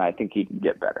average, and I think he can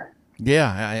get better.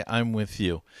 Yeah, I'm with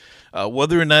you.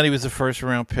 Whether or not he was a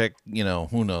first-round pick,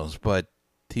 who knows? But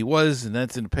he was, and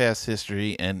that's in past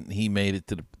history, and he made it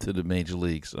to the major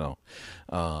league. So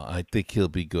I think he'll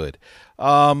be good.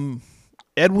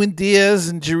 Edwin Diaz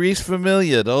and Jeurys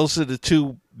Familia, those are the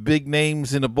two big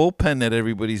names in the bullpen that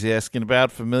everybody's asking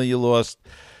about. Familia lost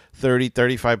 30,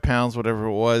 35 pounds, whatever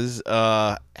it was.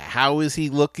 How is he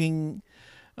looking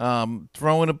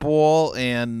throwing a ball?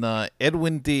 And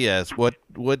Edwin Diaz, what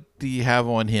do you have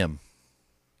on him?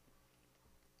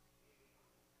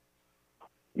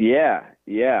 Yeah.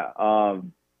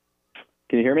 Can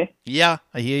you hear me? Yeah,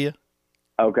 I hear you.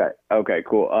 Okay,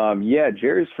 cool.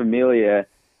 Jeurys Familia,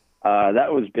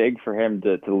 that was big for him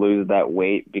to lose that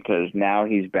weight, because now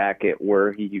he's back at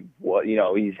where he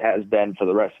has been for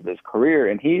the rest of his career.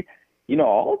 And he,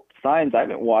 all signs, I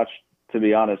haven't watched, to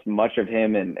be honest, much of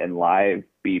him in live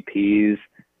BPs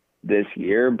this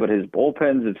year, but his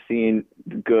bullpens have seen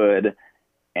good.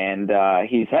 And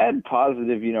he's had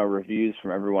positive, reviews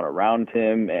from everyone around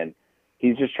him. And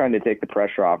he's just trying to take the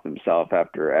pressure off himself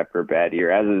after a bad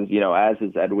year, as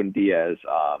is Edwin Diaz,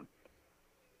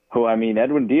 who, I mean,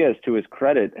 Edwin Diaz, to his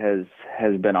credit, has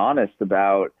been honest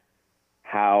about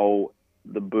how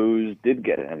the boos did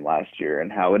get him last year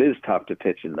and how it is tough to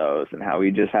pitch in those and how he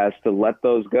just has to let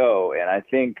those go. And I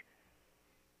think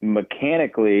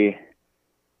mechanically,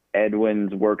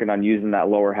 Edwin's working on using that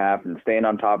lower half and staying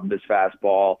on top of his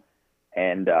fastball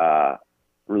and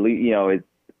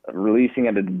releasing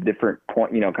at a different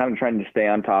point, kind of trying to stay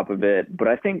on top of it. But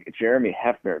I think Jeremy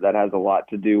Hefner, that has a lot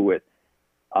to do with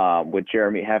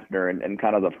Jeremy Hefner and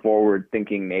kind of the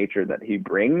forward-thinking nature that he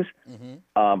brings.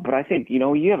 Mm-hmm. But I think,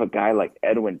 you have a guy like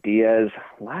Edwin Diaz.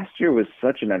 Last year was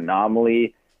such an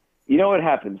anomaly. You know what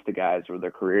happens to guys where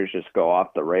their careers just go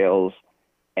off the rails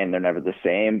and they're never the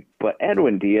same. But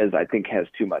Edwin Diaz, I think, has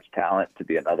too much talent to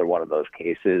be another one of those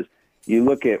cases. You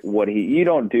look at you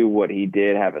don't do what he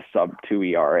did, have a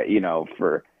sub-2 ERA,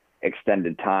 for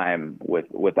extended time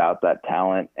without that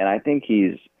talent. And I think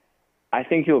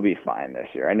he'll be fine this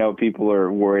year. I know people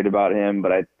are worried about him,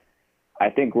 but I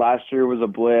think last year was a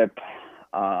blip.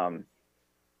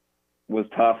 Was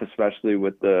tough, especially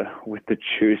with the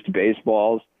juiced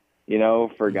baseballs.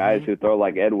 For guys who throw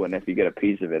like Edwin, if you get a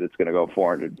piece of it, it's going to go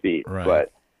 400 feet. Right.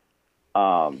 But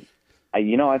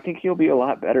I think he'll be a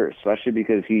lot better, especially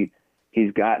because he's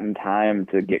gotten time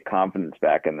to get confidence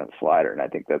back in that slider, and I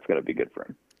think that's going to be good for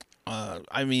him.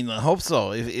 I hope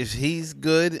so. If he's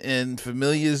good and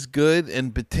Familia's good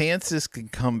and Betances can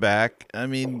come back,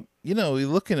 you're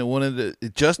looking at one of the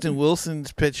Justin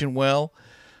Wilson's pitching well.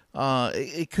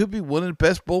 It could be one of the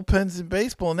best bullpens in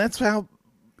baseball, and that's how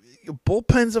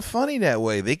bullpens are funny that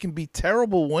way. They can be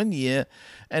terrible one year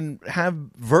and have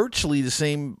virtually the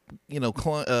same,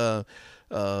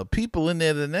 people in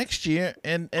there the next year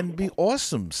and be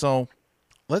awesome. So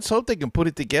let's hope they can put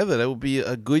it together. That would be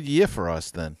a good year for us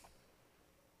then.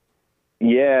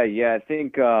 Yeah, I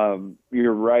think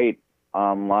you're right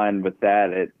on line with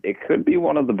that. It could be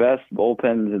one of the best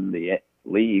bullpens in the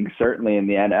league, certainly in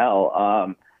the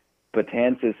NL.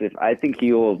 Betances, I think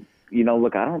he'll,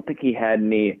 look, I don't think he had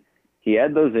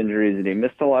those injuries and he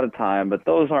missed a lot of time, but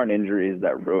those aren't injuries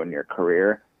that ruin your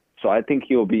career. So I think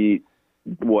he'll be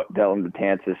what Dellin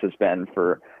Betances has been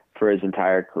for his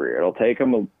entire career. It'll take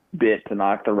him a bit to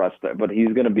knock the rust out, but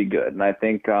he's going to be good. And I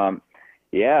think,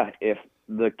 if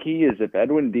the key is if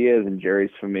Edwin Diaz and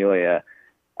Jerry's Familia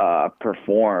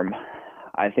perform,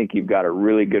 I think you've got a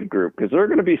really good group because there are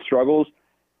going to be struggles,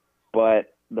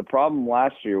 but the problem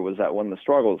last year was that when the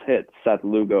struggles hit, Seth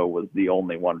Lugo was the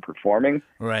only one performing.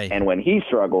 Right. And when he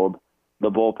struggled,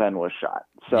 the bullpen was shot.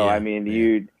 So,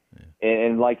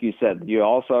 and like you said, you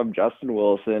also have Justin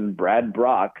Wilson. Brad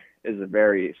Brock is a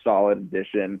very solid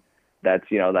addition that's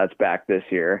back this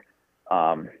year.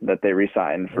 That they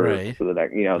re-signed for the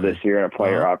next, this year in a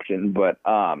player option. But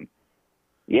I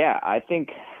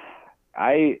think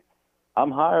I'm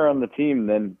higher on the team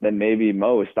than maybe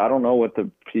most. I don't know what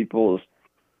the people's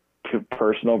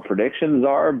personal predictions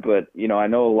are, but I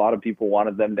know a lot of people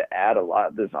wanted them to add a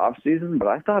lot this offseason, but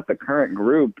I thought the current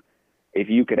group, if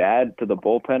you could add to the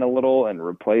bullpen a little and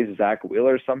replace Zach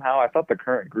Wheeler somehow, I thought the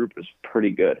current group is pretty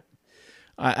good.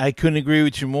 I couldn't agree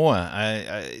with you more.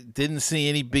 I didn't see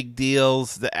any big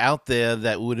deals out there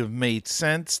that would have made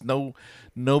sense. No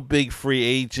big free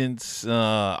agents. Would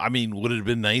it have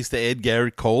been nice to add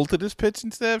Garrett Cole to this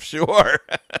pitching staff? Sure.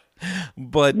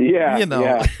 But,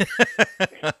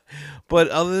 but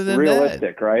other than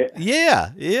realistic, that, right?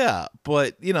 Yeah.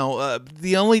 But,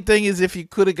 the only thing is if you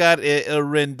could have got a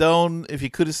Rendon, if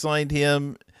you could have signed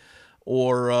him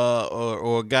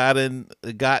or gotten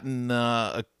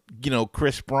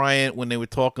Chris Bryant when they were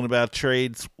talking about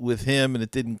trades with him and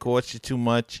it didn't cost you too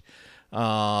much.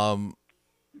 That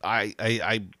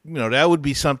would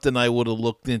be something I would have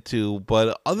looked into.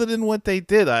 But other than what they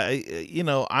did,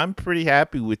 I'm pretty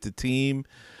happy with the team.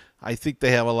 I think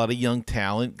they have a lot of young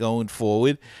talent going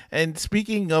forward. And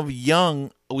speaking of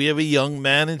young, we have a young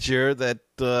manager that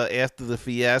after the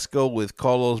fiasco with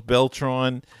Carlos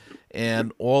Beltran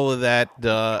and all of that,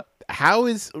 how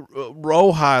has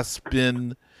Rojas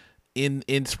been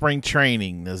in spring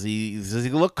training? Does he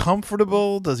look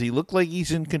comfortable? Does he look like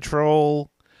he's in control?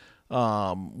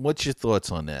 What's your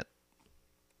thoughts on that?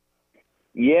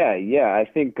 Yeah. I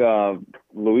think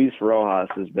Luis Rojas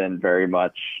has been very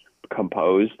much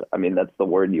composed. That's the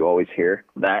word you always hear.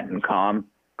 That and calm,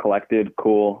 collected,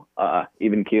 cool,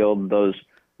 even keeled. Those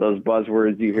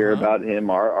buzzwords you hear about him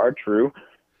are true.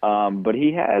 But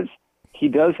he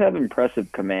does have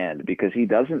impressive command because he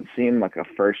doesn't seem like a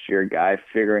first-year guy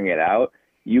figuring it out.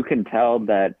 You can tell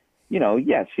that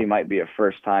yes, he might be a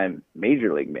first-time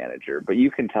major league manager, but you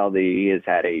can tell that he has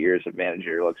had 8 years of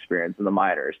managerial experience in the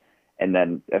minors. And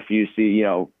then if you see,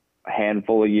 a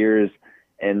handful of years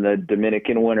in the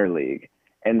Dominican Winter League.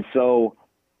 And so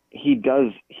he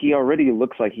already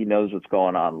looks like he knows what's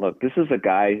going on. Look, this is a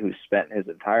guy who spent his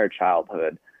entire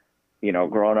childhood,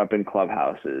 growing up in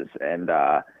clubhouses and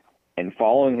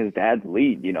following his dad's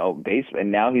lead,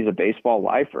 and now he's a baseball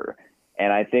lifer.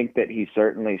 And I think that he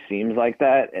certainly seems like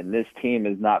that. And this team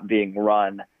is not being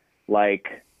run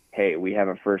like, hey, we have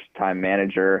a first-time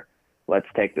manager, let's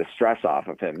take the stress off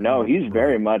of him. No, he's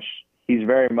very much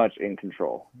in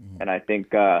control. And I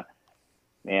think, I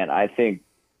think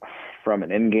from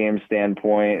an in-game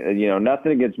standpoint,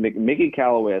 nothing against Mickey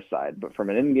Callaway aside, but from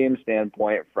an in-game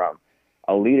standpoint, from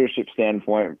a leadership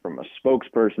standpoint, from a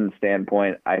spokesperson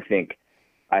standpoint, I think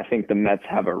the Mets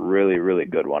have a really, really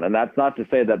good one. And that's not to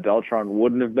say that Beltran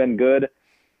wouldn't have been good,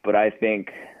 but I think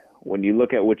when you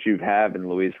look at what you have in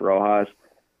Luis Rojas,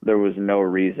 there was no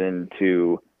reason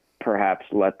to perhaps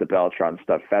let the Beltran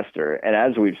stuff fester. And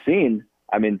as we've seen,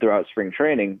 throughout spring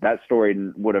training, that story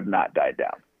would have not died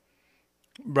down.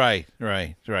 Right.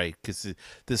 Because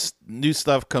this new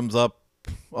stuff comes up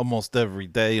almost every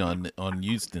day on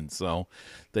Houston, so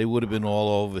they would have been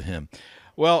all over him.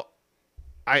 Well,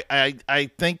 I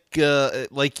think,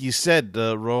 like you said,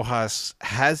 Rojas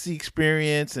has the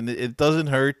experience, and it doesn't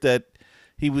hurt that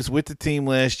he was with the team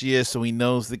last year, so he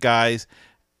knows the guys.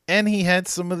 And he had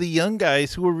some of the young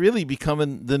guys who are really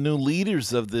becoming the new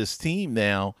leaders of this team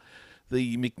now,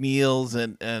 the McNeils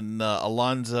and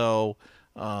Alonso.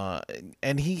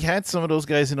 And he had some of those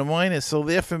guys in the minors, so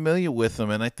they're familiar with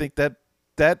him, and I think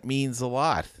that means a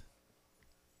lot.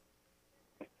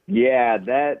 Yeah,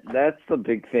 that's the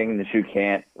big thing that you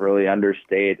can't really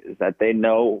understate, is that they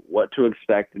know what to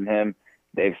expect in him.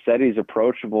 They've said he's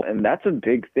approachable, and that's a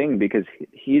big thing because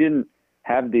he didn't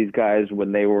have these guys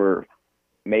when they were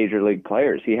major league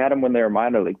players. He had them when they were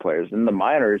minor league players. In the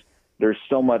minors, there's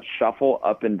so much shuffle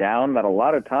up and down that a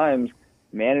lot of times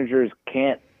managers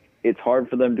can't. It's hard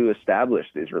for them to establish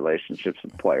these relationships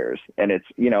with players, and it's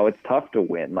tough to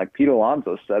win. Like Pete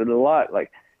Alonso said it a lot.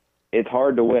 Like, it's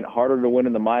harder to win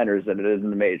in the minors than it is in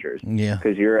the majors. Yeah.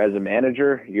 Because as a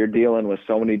manager, you're dealing with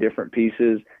so many different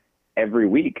pieces every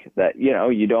week that,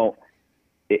 you don't,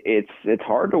 it's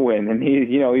hard to win. And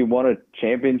he won a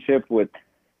championship with,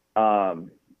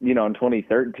 in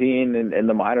 2013 in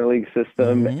the minor league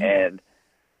system. Mm-hmm. And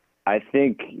I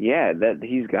think, that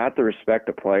he's got the respect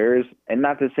of players, and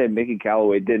not to say Mickey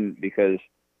Callaway didn't, because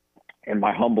in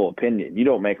my humble opinion, you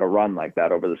don't make a run like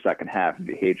that over the second half if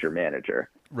you hate your manager.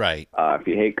 Right. If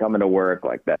you hate coming to work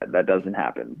like that doesn't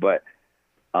happen. But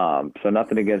so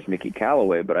nothing against Mickey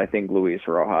Callaway, but I think Luis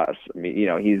Rojas,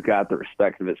 he's got the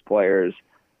respect of his players,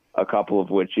 a couple of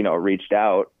which, reached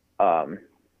out to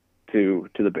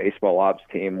the baseball ops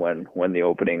team when the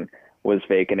opening was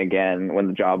vacant again, when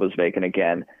the job was vacant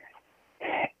again.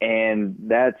 And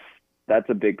that's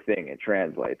a big thing. It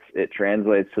translates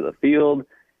to the field.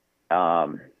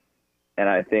 And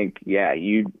I think,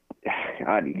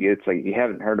 it's like you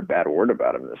haven't heard a bad word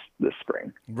about him this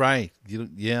spring. Right.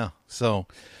 Yeah. So,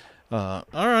 all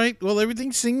right. Well,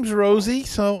 everything seems rosy,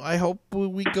 so I hope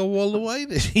we go all the way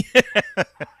this year.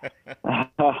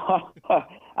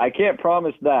 I can't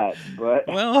promise that, but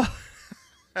well,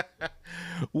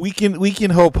 we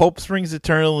can hope. Hope springs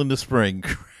eternal in the spring,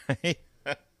 right?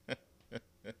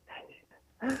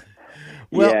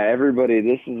 Well, yeah, everybody.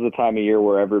 This is the time of year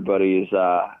where everybody's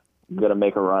going to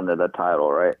make a run at a title,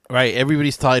 right? Right.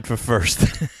 Everybody's tied for first.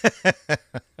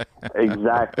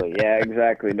 Exactly. Yeah,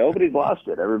 exactly. Nobody's lost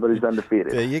it. Everybody's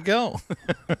undefeated. There you go.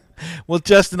 Well,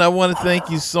 Justin, I want to thank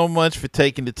you so much for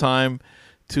taking the time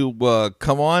to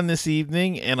come on this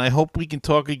evening, and I hope we can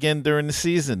talk again during the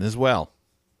season as well.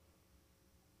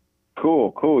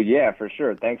 Cool. Yeah, for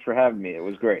sure. Thanks for having me. It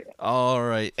was great. All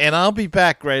right. And I'll be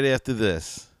back right after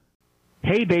this.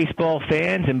 Hey, baseball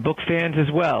fans and book fans as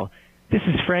well. This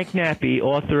is Frank Nappi,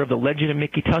 author of the Legend of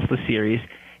Mickey Tussler series,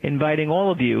 inviting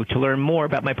all of you to learn more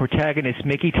about my protagonist,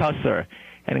 Mickey Tussler,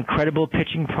 an incredible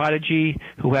pitching prodigy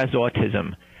who has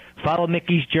autism. Follow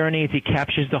Mickey's journey as he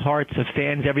captures the hearts of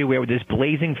fans everywhere with his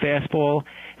blazing fastball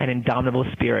and indomitable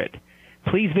spirit.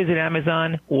 Please visit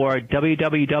Amazon or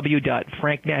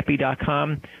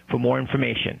www.franknappy.com for more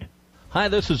information. Hi,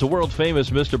 this is the world-famous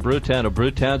Mr. Brewtown of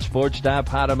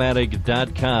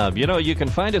BrewtownSports.podomatic.com. You can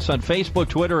find us on Facebook,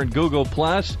 Twitter, and Google+.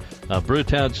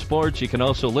 Brewtown Sports. You can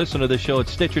also listen to the show at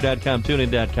Stitcher.com,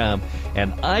 TuneIn.com,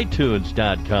 and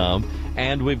iTunes.com.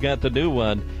 And we've got the new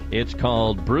one. It's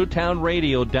called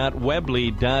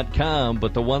brewtownradio.weebly.com,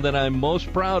 but the one that I'm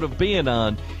most proud of being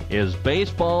on is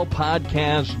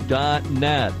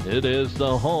baseballpodcast.net. It is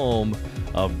the home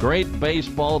of great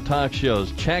baseball talk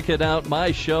shows. Check it out,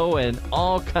 my show and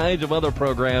all kinds of other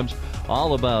programs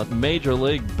all about Major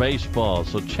League Baseball.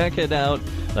 So check it out.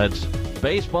 That's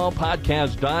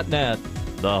baseballpodcast.net,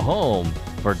 the home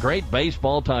for great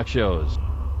baseball talk shows.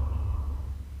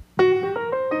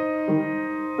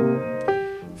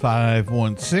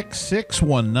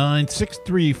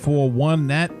 516-619-6341.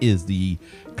 That is the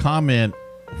comment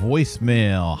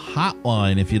voicemail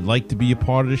hotline if you'd like to be a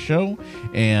part of the show,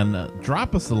 and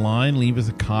drop us a line, leave us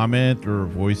a comment or a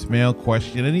voicemail,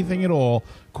 question, anything at all.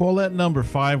 Call that number,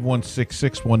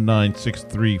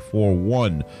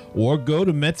 516-619-6341, or go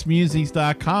to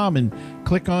metsmusings.com and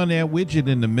click on that widget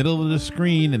in the middle of the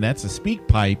screen, and that's a speak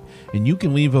pipe, and you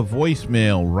can leave a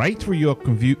voicemail right through your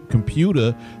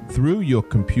computer through your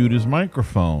computer's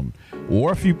microphone.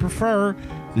 Or if you prefer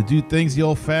to do things the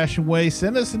old-fashioned way,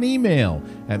 send us an email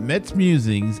at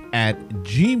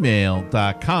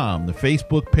metsmusings@gmail.com. The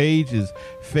Facebook page is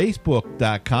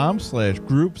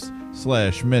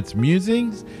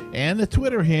facebook.com/groups/metsmusings, and the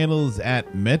Twitter handle is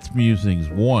at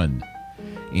metsmusings1.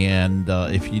 And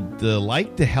if you'd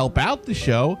like to help out the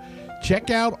show, check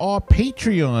out our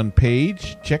Patreon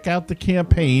page. Check out the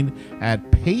campaign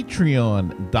at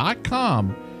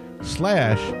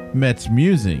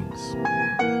patreon.com/metsmusings.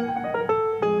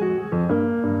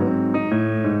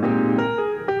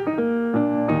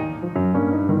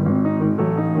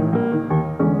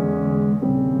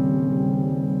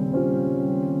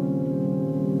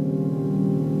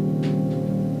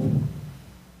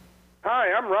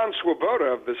 Ron Swoboda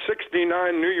of the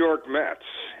 69 New York Mets,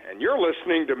 and you're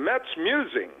listening to Mets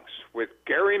Musings with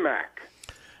Gary Mack.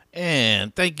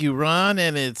 And thank you, Ron,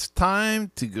 and it's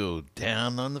time to go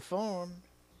down on the farm.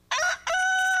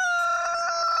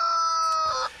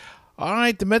 All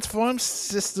right, the Mets farm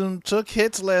system took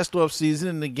hits last offseason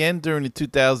and again during the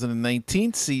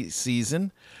 2019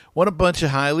 season. When a bunch of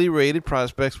highly rated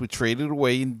prospects were traded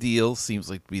away in deals, seems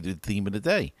like to be the theme of the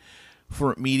day,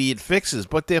 for immediate fixes,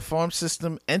 but their farm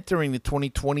system entering the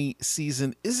 2020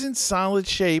 season is in solid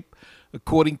shape,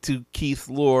 according to Keith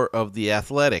Law of The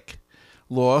Athletic.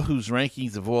 Law, whose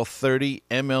rankings of all 30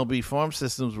 MLB farm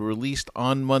systems were released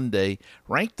on Monday,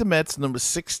 ranked the Mets number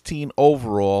 16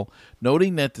 overall,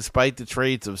 noting that despite the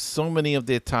trades of so many of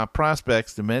their top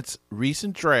prospects, the Mets'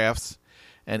 recent drafts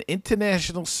and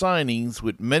international signings,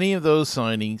 with many of those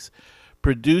signings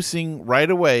producing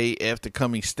right away after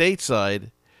coming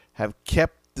stateside, have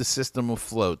kept the system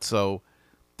afloat. So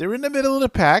they're in the middle of the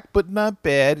pack, but not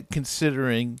bad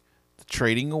considering the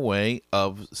trading away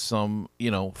of some,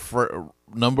 for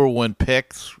number one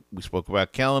picks. We spoke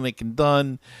about Kelenic and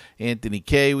Dunn. Anthony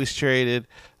Kay was traded.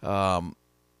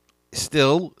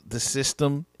 Still, the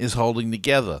system is holding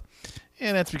together.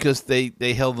 And that's because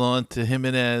they held on to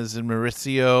Jimenez and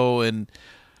Mauricio and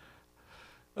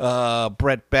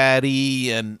Brett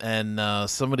Batty and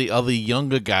some of the other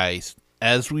younger guys.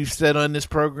 As we've said on this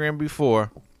program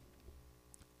before,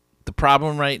 the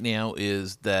problem right now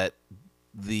is that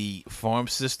the farm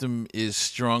system is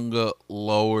stronger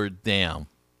lower down.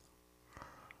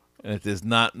 And there's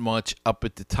not much up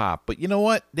at the top. But you know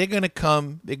what? They're going to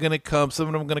come. They're going to come. Some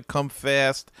of them are going to come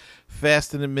faster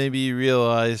than maybe you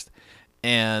realized.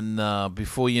 And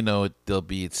before you know it, they'll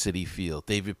be at Citi Field.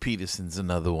 David Peterson's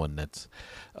another one that's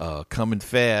coming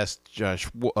fast. Josh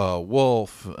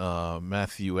Wolf,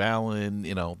 Matthew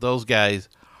Allen, those guys,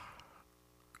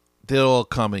 they're all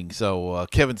coming. So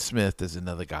Kevin Smith is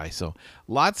another guy. So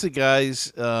lots of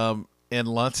guys and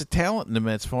lots of talent in the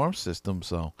Mets farm system.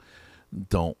 So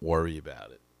don't worry about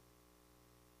it.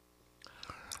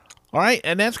 All right,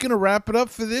 and that's going to wrap it up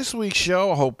for this week's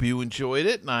show. I hope you enjoyed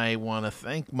it, and I want to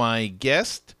thank my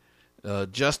guest,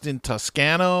 Justin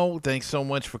Toscano. Thanks so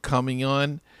much for coming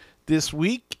on this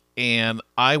week, and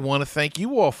I want to thank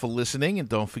you all for listening, and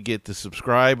don't forget to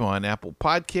subscribe on Apple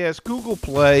Podcasts, Google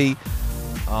Play,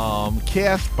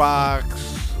 CastBox,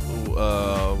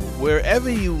 wherever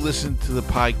you listen to the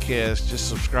podcast. Just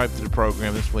subscribe to the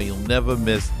program. This way you'll never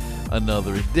miss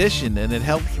another edition, and it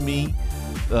helps me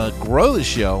grow the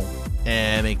show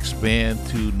and expand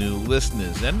to new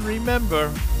listeners. And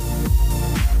remember,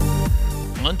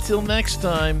 until next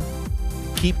time,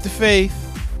 keep the faith,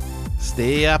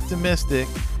 stay optimistic,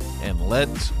 and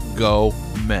let's go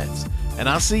Mets. And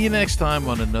I'll see you next time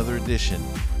on another edition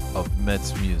of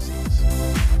Mets Musings.